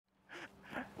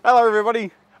Hello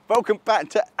everybody, welcome back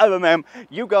to Cameraman.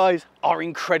 You guys are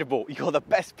incredible. You're the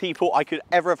best people I could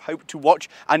ever have hoped to watch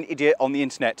an idiot on the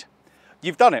internet.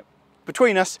 You've done it.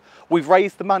 Between us, we've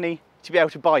raised the money to be able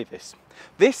to buy this.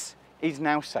 This is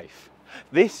now safe.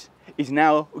 This is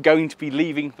now going to be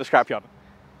leaving the scrapyard.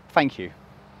 Thank you.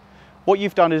 What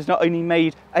you've done is not only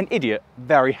made an idiot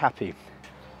very happy,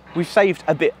 we've saved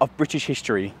a bit of British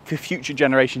history for future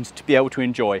generations to be able to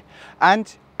enjoy.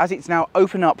 And as it's now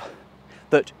open up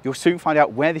that you'll soon find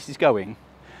out where this is going,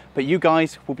 but you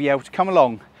guys will be able to come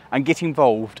along and get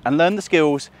involved and learn the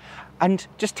skills and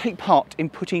just take part in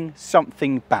putting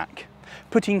something back.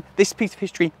 Putting this piece of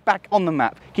history back on the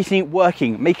map, getting it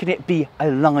working, making it be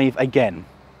alive again.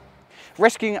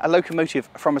 Rescuing a locomotive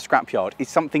from a scrapyard is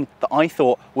something that I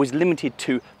thought was limited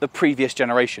to the previous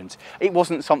generations. It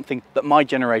wasn't something that my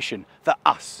generation, that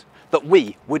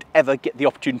we would ever get the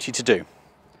opportunity to do.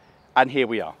 And here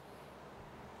we are.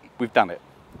 We've done it.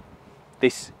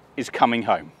 This is coming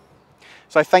home.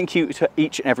 So thank you to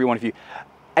each and every one of you.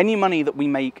 Any money that we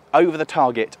make over the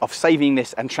target of saving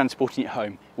this and transporting it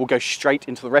home will go straight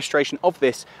into the restoration of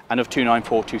this and of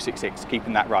 294266,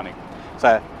 keeping that running.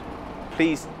 So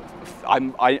please,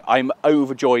 I'm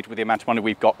overjoyed with the amount of money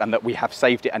we've got and that we have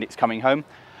saved it and it's coming home.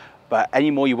 But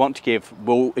any more you want to give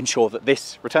will ensure that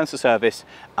this returns to service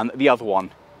and that the other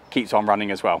one keeps on running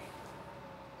as well.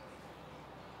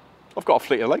 I've got a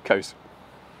fleet of locos.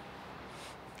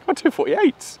 I've got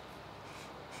 248s.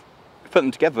 Put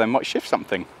them together, they might shift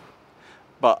something.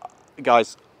 But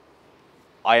guys,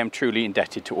 I am truly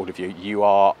indebted to all of you. You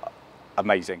are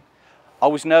amazing. I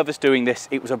was nervous doing this.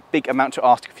 It was a big amount to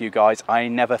ask of you guys. I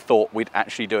never thought we'd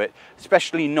actually do it,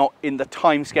 especially not in the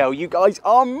time scale. You guys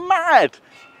are mad.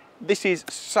 This is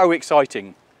so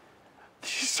exciting.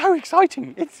 This is so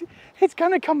exciting. It's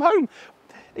gonna come home.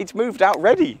 It's moved out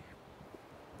ready.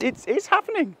 It's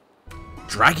happening.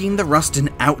 Dragging the Ruston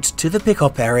out to the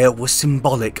pickup area was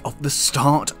symbolic of the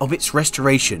start of its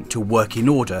restoration to working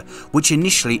order, which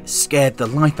initially scared the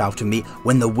life out of me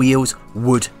when the wheels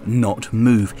would not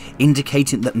move,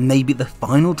 indicating that maybe the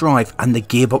final drive and the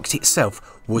gearbox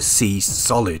itself was seized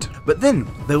solid. But then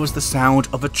there was the sound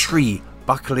of a tree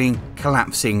buckling,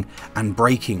 collapsing and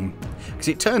breaking, because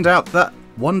it turned out that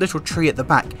one little tree at the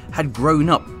back had grown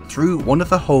up through one of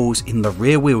the holes in the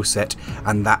rear wheel set,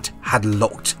 and that had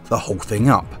locked the whole thing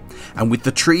up. And with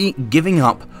the tree giving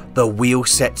up, the wheel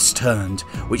sets turned,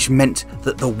 which meant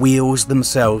that the wheels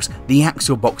themselves, the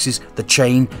axle boxes, the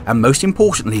chain, and most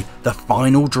importantly, the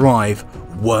final drive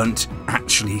weren't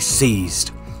actually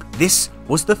seized. This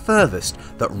was the furthest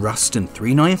that Ruston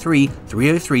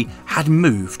 393-303 had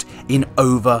moved in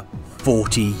over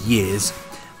 40 years.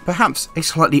 Perhaps a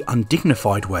slightly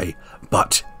undignified way,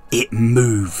 but it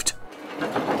moved.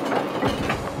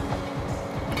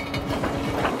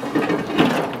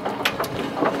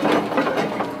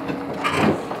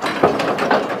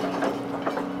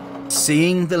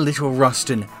 Seeing the little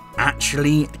Ruston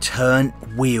actually turn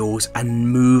wheels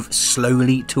and move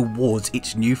slowly towards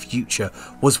its new future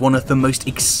was one of the most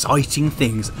exciting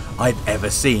things I've ever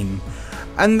seen.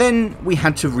 And then we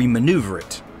had to remaneuver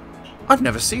it. I've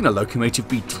never seen a locomotive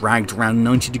be dragged around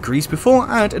 90 degrees before,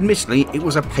 and admittedly it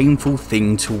was a painful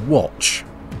thing to watch.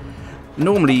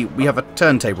 Normally we have a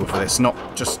turntable for this, not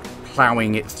just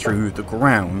ploughing it through the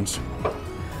ground.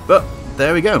 But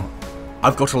there we go.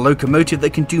 I've got a locomotive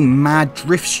that can do mad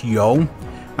drifts, y'all.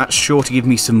 That's sure to give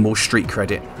me some more street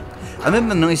credit. And then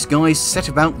the nice guys set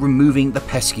about removing the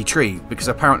pesky tree, because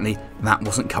apparently that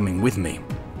wasn't coming with me.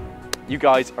 You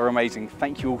guys are amazing.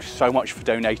 Thank you all so much for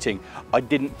donating. I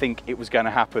didn't think it was going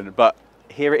to happen, but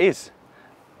here it is.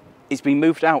 It's been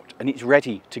moved out and it's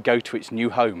ready to go to its new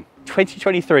home.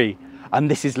 2023,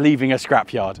 and this is leaving a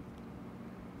scrapyard.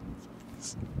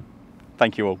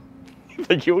 Thank you all.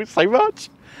 Thank you all so much.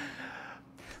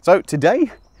 So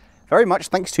today, very much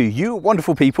thanks to you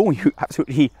wonderful people, you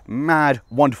absolutely mad,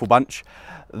 wonderful bunch,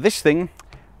 this thing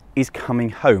is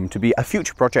coming home to be a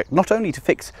future project, not only to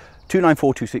fix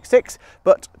 294266,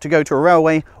 but to go to a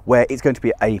railway where it's going to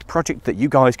be a project that you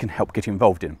guys can help get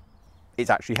involved in. It's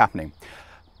actually happening.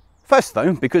 First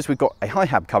though, because we've got a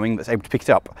high-hab coming that's able to pick it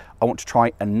up, I want to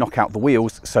try and knock out the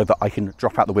wheels so that I can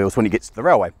drop out the wheels when it gets to the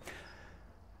railway.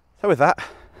 So with that,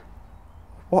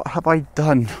 what have I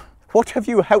done? What have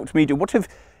you helped me do? What have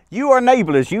you are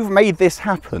enablers? You've made this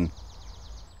happen.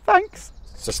 Thanks.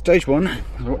 So stage one,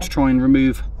 I want to try and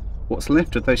remove what's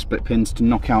left of those split pins to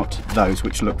knock out those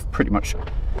which look pretty much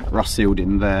rust sealed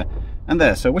in there and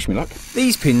there, so wish me luck.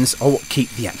 These pins are what keep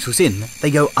the axles in.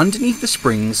 They go underneath the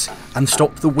springs and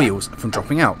stop the wheels from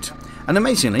dropping out. And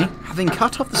amazingly, having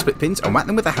cut off the split pins and whacked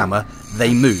them with a hammer,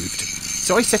 they moved.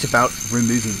 So I set about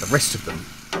removing the rest of them.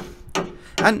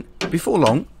 and before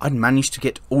long I'd managed to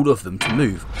get all of them to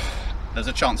move. There's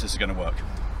a chance this is going to work.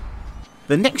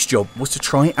 The next job was to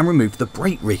try and remove the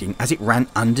brake rigging as it ran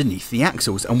underneath the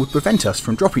axles and would prevent us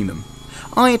from dropping them.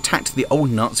 I attacked the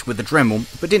old nuts with a Dremel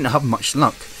but didn't have much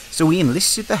luck, so we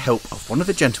enlisted the help of one of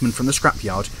the gentlemen from the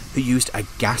scrapyard who used a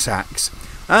gas axe.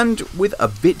 And with a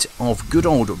bit of good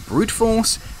old brute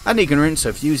force and ignorance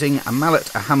of using a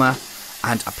mallet, a hammer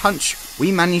and a punch,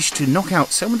 we managed to knock out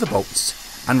some of the bolts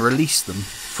and release them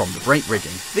from the brake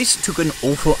rigging. This took an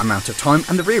awful amount of time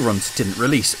and the rear runs didn't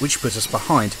release, which put us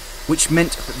behind, which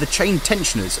meant that the chain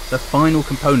tensioners, the final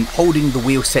component holding the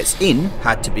wheel sets in,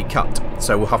 had to be cut,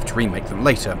 so we'll have to remake them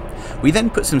later. We then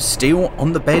put some steel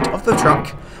on the bed of the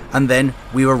truck and then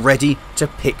we were ready to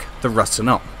pick the Ruston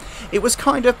up. It was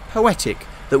kind of poetic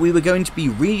that we were going to be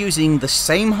reusing the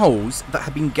same holes that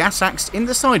had been gas axed in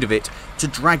the side of it to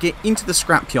drag it into the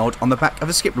scrapyard on the back of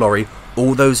a skip lorry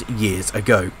all those years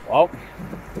ago. Well,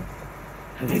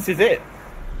 this is it.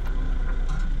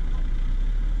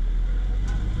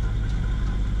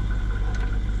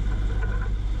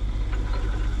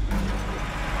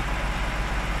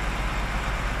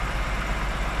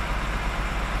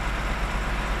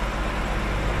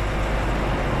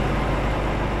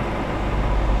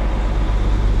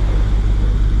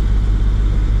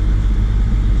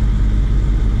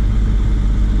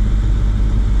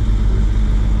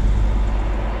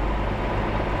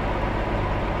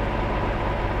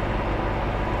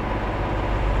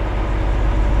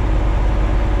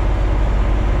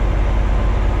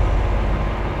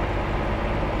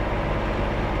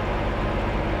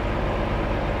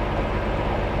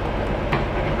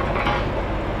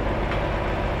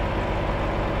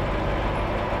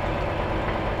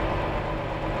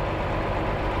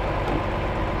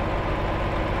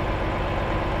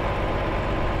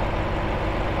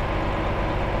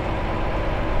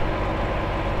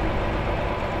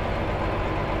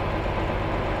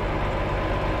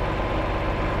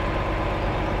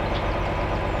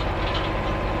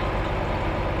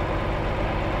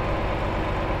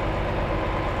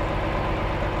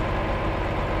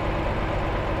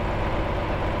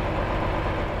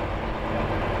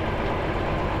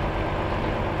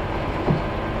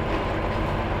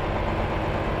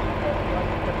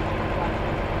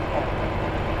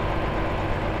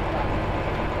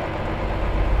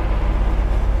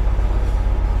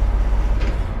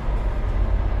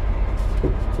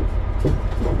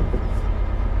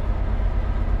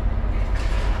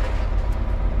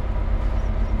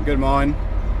 Good mine.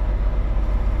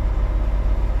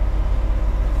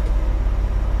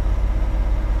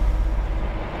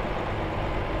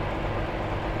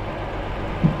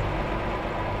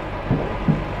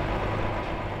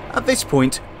 At this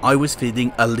point, I was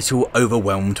feeling a little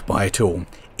overwhelmed by it all.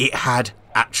 It had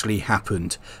actually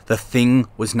happened. The thing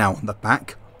was now on the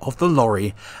back of the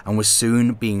lorry and was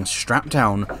soon being strapped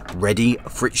down, ready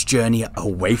for its journey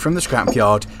away from the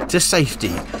scrapyard to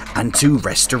safety and to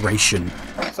restoration.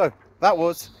 So that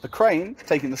was the crane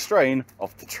taking the strain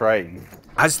off the train.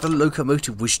 As the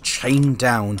locomotive was chained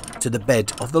down to the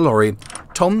bed of the lorry,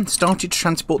 Tom started to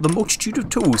transport the multitude of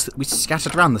tools that we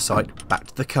scattered around the site back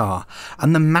to the car,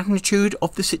 and the magnitude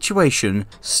of the situation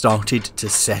started to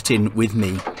set in with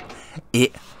me.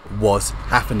 It was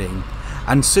happening,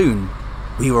 and soon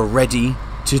we were ready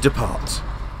to depart.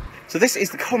 So this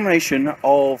is the culmination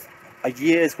of a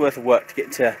year's worth of work to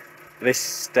get to this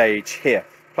stage here,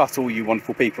 plus all you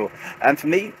wonderful people. And for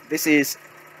me, this is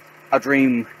a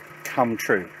dream come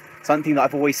true. Something that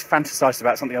I've always fantasized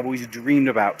about, something I've always dreamed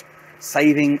about,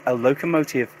 saving a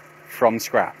locomotive from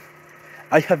scrap.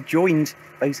 I have joined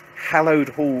those hallowed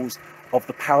halls of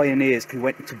the pioneers who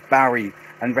went to Barry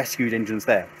and rescued engines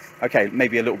there. Okay,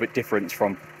 maybe a little bit different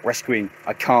from rescuing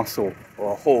a castle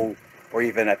or a hall or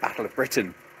even a Battle of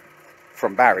Britain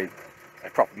from Barry, a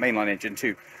proper mainline engine,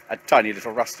 to a tiny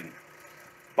little Ruston.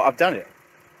 But I've done it.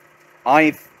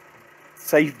 I've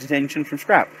saved an engine from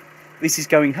scrap. This is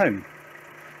going home.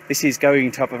 This is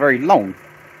going to have a very long,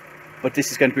 but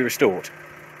this is going to be restored.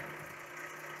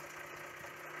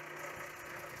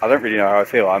 I don't really know how I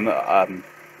feel. I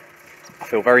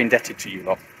feel very indebted to you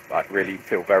lot. I really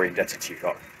feel very indebted to you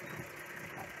lot.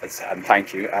 And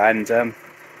thank you. And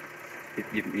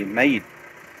you've made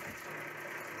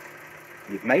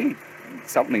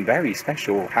something very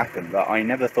special happen that I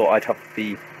never thought I'd have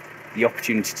the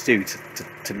opportunity to do,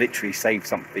 to literally save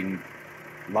something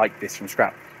like this from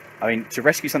scrap. I mean, to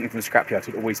rescue something from the scrapyard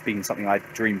had always been something I'd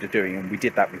dreamed of doing, and we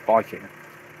did that with biking.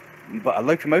 But a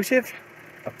locomotive,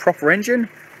 a proper engine,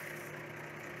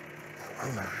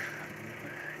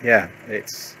 yeah,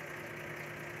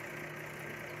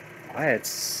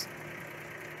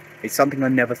 It's something I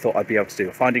never thought I'd be able to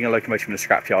do. Finding a locomotive in a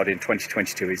scrapyard in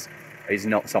 2022 is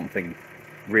not something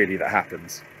really that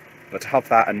happens. But to have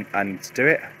that and to do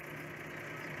it,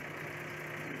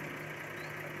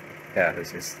 yeah,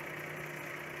 this is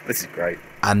great.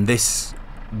 And this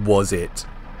was it.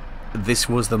 This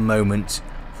was the moment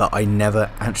that I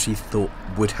never actually thought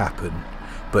would happen,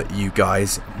 but you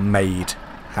guys made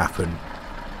happen.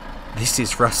 This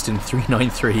is Ruston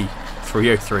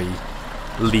 393-303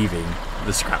 leaving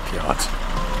the scrapyard.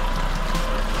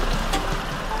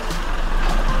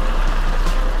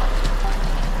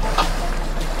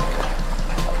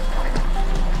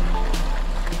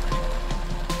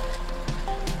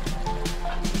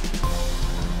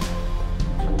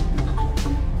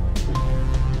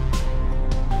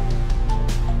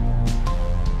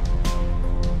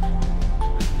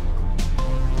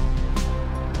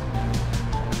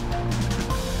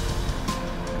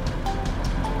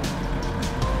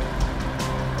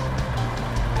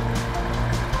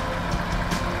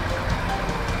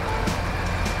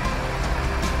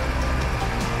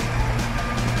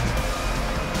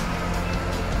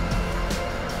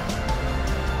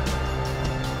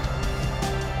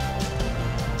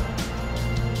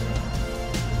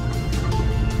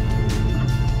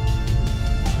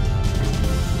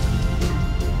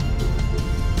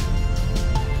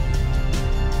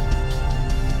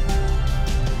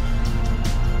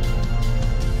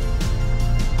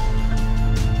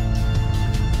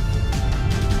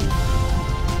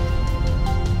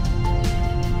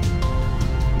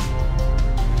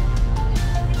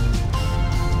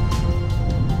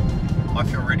 I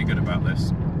feel really good about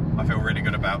this. I feel really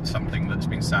good about something that's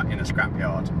been sat in a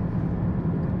scrapyard,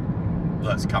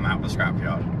 that's come out of the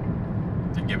scrapyard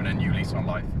and given a new lease on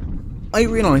life. I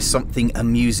realised something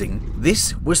amusing.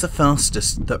 This was the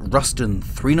fastest that Ruston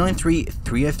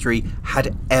 393-303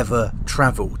 had ever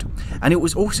travelled, and it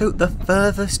was also the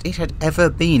furthest it had ever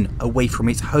been away from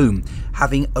its home,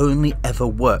 having only ever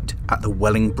worked at the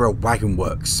Wellingborough Wagon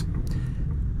Works.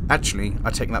 Actually,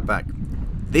 I take that back.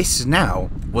 This now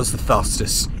was the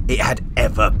fastest it had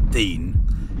ever been.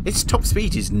 Its top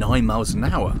speed is 9 miles an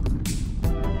hour.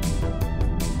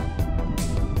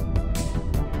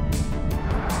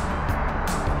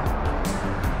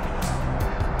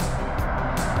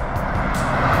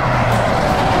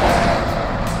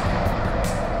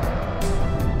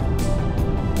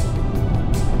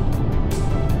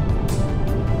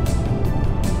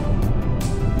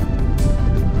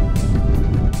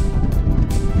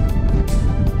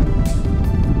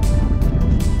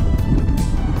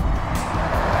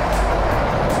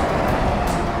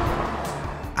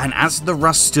 And as the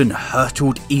Ruston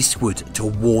hurtled eastward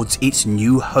towards its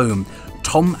new home,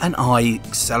 Tom and I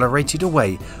accelerated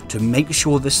away to make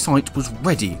sure the site was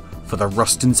ready for the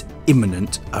Ruston's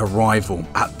imminent arrival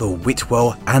at the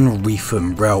Whitwell and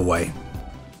Reetham Railway.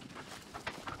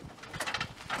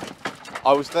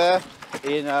 I was there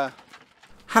in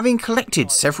Having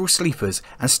collected several sleepers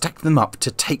and stacked them up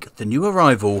to take the new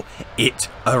arrival, it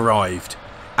arrived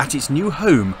at its new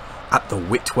home at the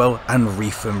Whitwell and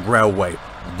Reetham Railway,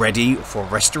 ready for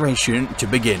restoration to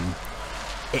begin.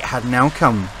 It had now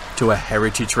come to a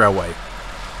heritage railway.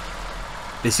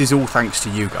 This is all thanks to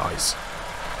you guys.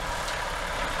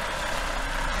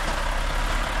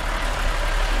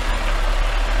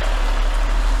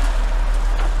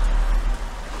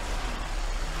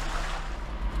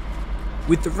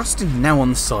 With the Ruston now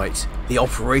on site, the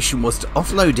operation was to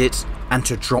offload it and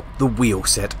to drop the wheel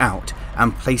set out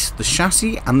and place the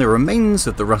chassis and the remains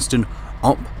of the Ruston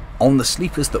up on the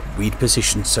sleepers that we'd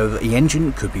positioned so that the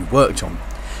engine could be worked on.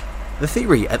 The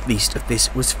theory, at least, of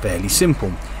this was fairly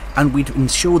simple, and we'd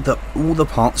ensured that all the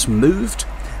parts moved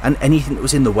and anything that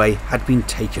was in the way had been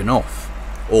taken off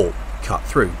or cut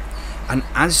through. And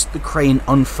as the crane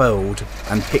unfurled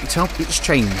and picked up its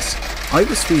chains, I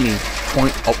was feeling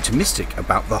quite optimistic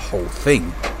about the whole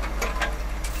thing.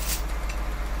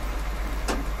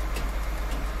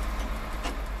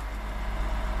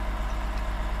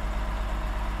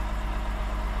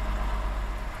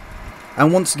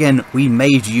 And once again, we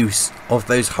made use of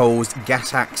those holes,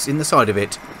 gas axe in the side of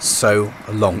it so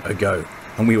long ago,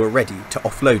 and we were ready to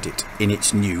offload it in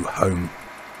its new home.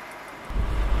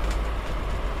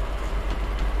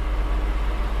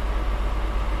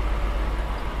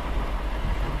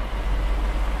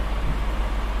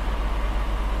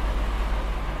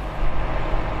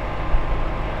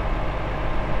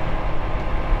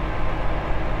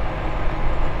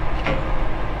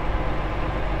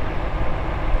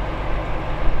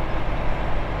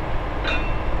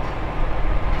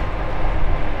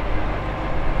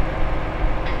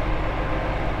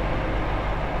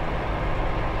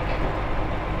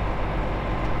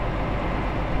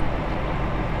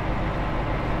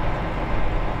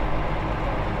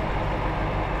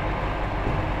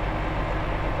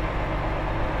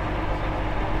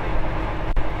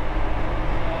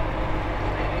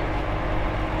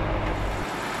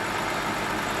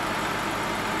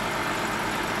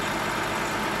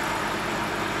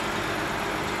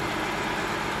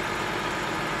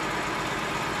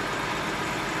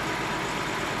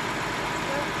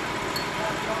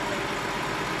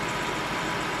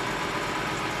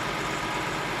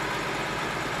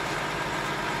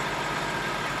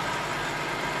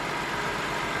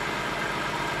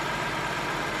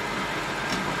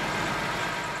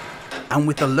 And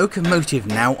with the locomotive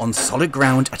now on solid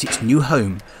ground at its new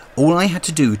home, all I had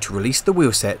to do to release the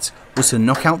wheel sets was to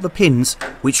knock out the pins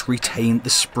which retain the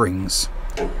springs.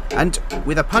 And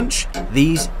with a punch,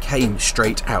 these came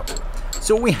straight out.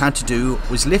 So all we had to do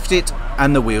was lift it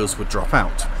and the wheels would drop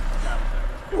out.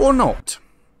 Or not.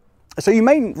 So you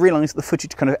may realise the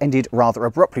footage kind of ended rather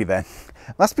abruptly there.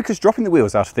 That's because dropping the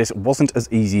wheels out of this wasn't as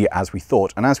easy as we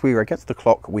thought, and as we were against the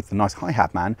clock with the nice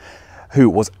hi-hat man, who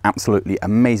was absolutely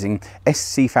amazing,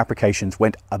 SC Fabrications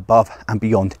went above and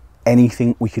beyond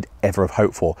anything we could ever have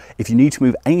hoped for. If you need to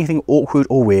move anything awkward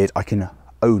or weird, I can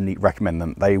only recommend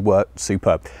them. They were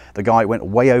superb. The guy went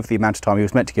way over the amount of time he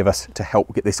was meant to give us to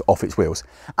help get this off its wheels.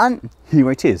 And here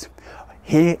it is.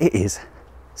 Here it is,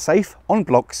 safe on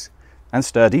blocks and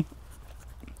sturdy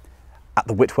at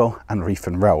the Whitwell and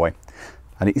Ruston Railway.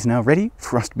 And it is now ready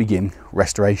for us to begin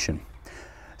restoration.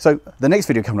 So the next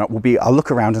video coming up will be I'll look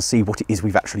around and see what it is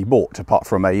we've actually bought, apart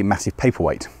from a massive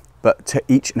paperweight. But to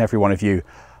each and every one of you,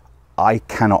 I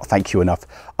cannot thank you enough.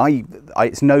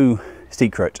 It's no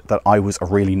secret that I was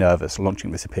really nervous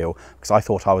launching this appeal because I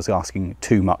thought I was asking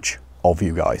too much of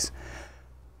you guys.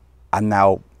 And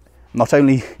now, not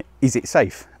only is it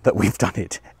safe that we've done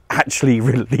it, actually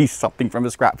released something from a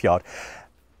scrapyard,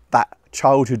 that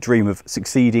childhood dream of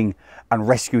succeeding and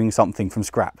rescuing something from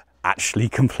scrap actually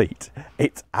complete.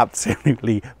 It's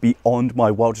absolutely beyond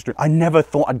my wildest dream. I never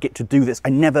thought I'd get to do this. I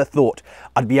never thought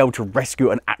I'd be able to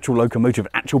rescue an actual locomotive,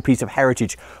 an actual piece of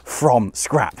heritage from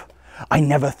scrap. I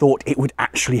never thought it would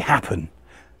actually happen.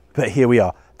 But here we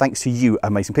are, thanks to you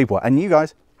amazing people. And you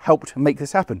guys helped make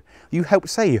this happen. You helped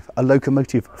save a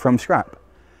locomotive from scrap.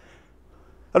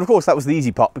 And of course, that was the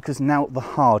easy part because now the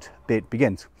hard bit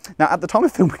begins. Now, at the time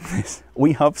of filming this,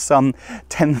 we have some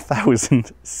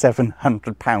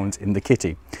 £10,700 in the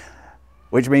kitty,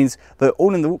 which means that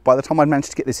all in all, by the time I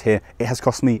managed to get this here, it has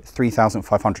cost me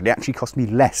 £3,500. It actually cost me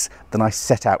less than I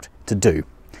set out to do,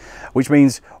 which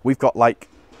means we've got like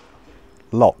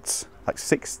lots, like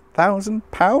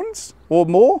 £6,000 or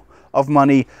more of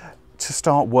money to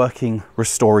start working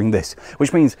restoring this,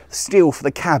 which means steel for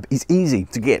the cab is easy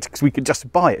to get because we could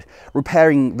just buy it.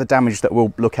 Repairing the damage that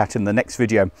we'll look at in the next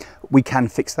video, we can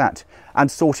fix that.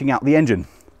 And sorting out the engine,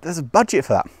 there's a budget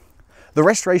for that. The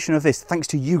restoration of this, thanks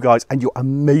to you guys and your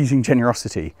amazing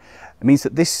generosity, it means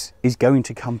that this is going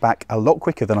to come back a lot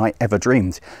quicker than I ever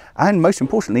dreamed. And most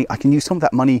importantly, I can use some of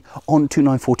that money on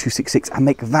 294266 and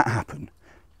make that happen.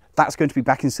 That's going to be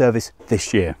back in service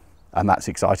this year. And that's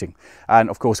exciting. And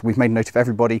of course, we've made a note of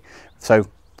everybody. So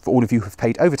for all of you who have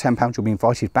paid over £10, you'll be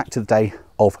invited back to the day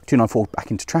of 294 back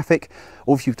into traffic.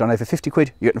 All of you who've done over 50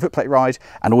 quid, you get a footplate ride.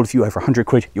 And all of you over 100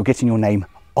 quid, you're getting your name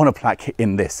on a plaque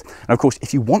in this. And of course,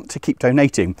 if you want to keep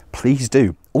donating, please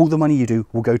do. All the money you do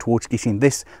will go towards getting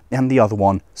this and the other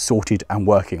one sorted and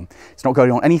working. It's not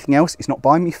going on anything else. It's not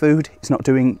buying me food. It's not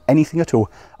doing anything at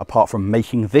all apart from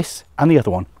making this and the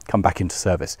other one come back into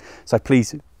service. So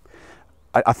please,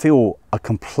 I feel a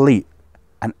complete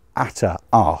and utter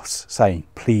arse saying,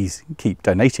 please keep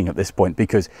donating at this point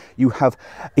because you have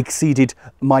exceeded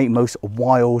my most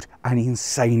wild and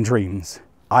insane dreams.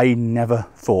 I never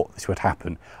thought this would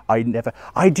happen. I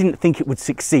didn't think it would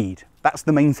succeed. That's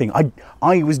the main thing.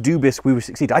 I was dubious we would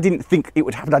succeed. I didn't think it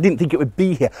would happen. I didn't think it would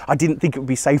be here. I didn't think it would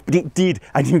be safe, but it did.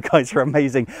 And you guys are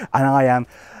amazing. And I am,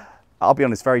 I'll be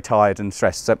honest, very tired and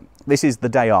stressed. So this is the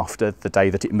day after the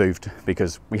day that it moved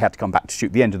because we had to come back to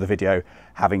shoot the end of the video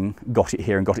having got it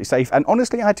here and got it safe. And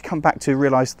honestly, I had to come back to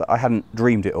realise that I hadn't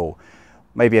dreamed it all.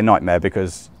 Maybe a nightmare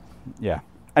because, yeah.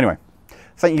 Anyway,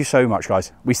 thank you so much,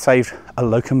 guys. We saved a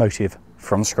locomotive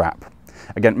from scrap.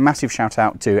 Again, massive shout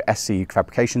out to SC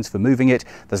Fabrications for moving it.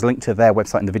 There's a link to their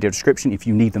website in the video description if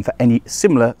you need them for any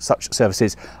similar such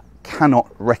services. Cannot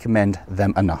recommend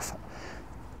them enough.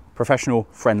 Professional,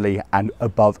 friendly, and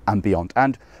above and beyond,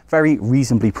 and very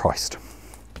reasonably priced.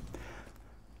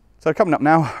 So coming up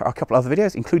now are a couple other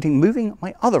videos, including moving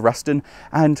my other Ruston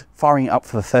and firing it up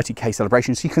for the 30k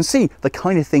celebration, so you can see the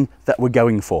kind of thing that we're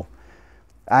going for.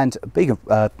 And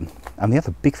the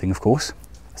other big thing, of course,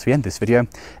 as we end this video,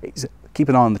 is keep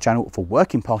an eye on the channel for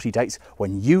working party dates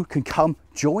when you can come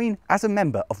join as a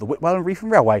member of the Whitwell and Ruston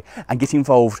Railway and get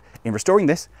involved in restoring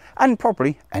this and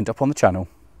probably end up on the channel.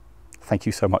 Thank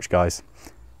you so much, guys.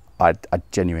 I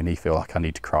genuinely feel like I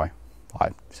need to cry.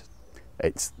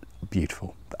 It's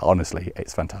beautiful. Honestly,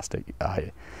 it's fantastic.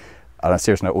 On a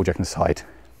serious note, all joking aside,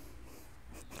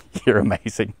 you're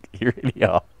amazing. You really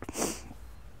are.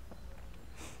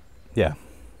 Yeah.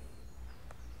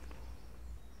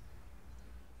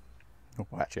 Oh,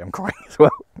 actually, I'm crying as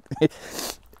well.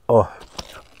 Oh.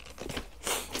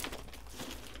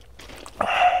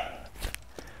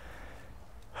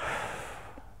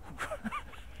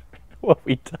 What have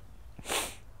we done?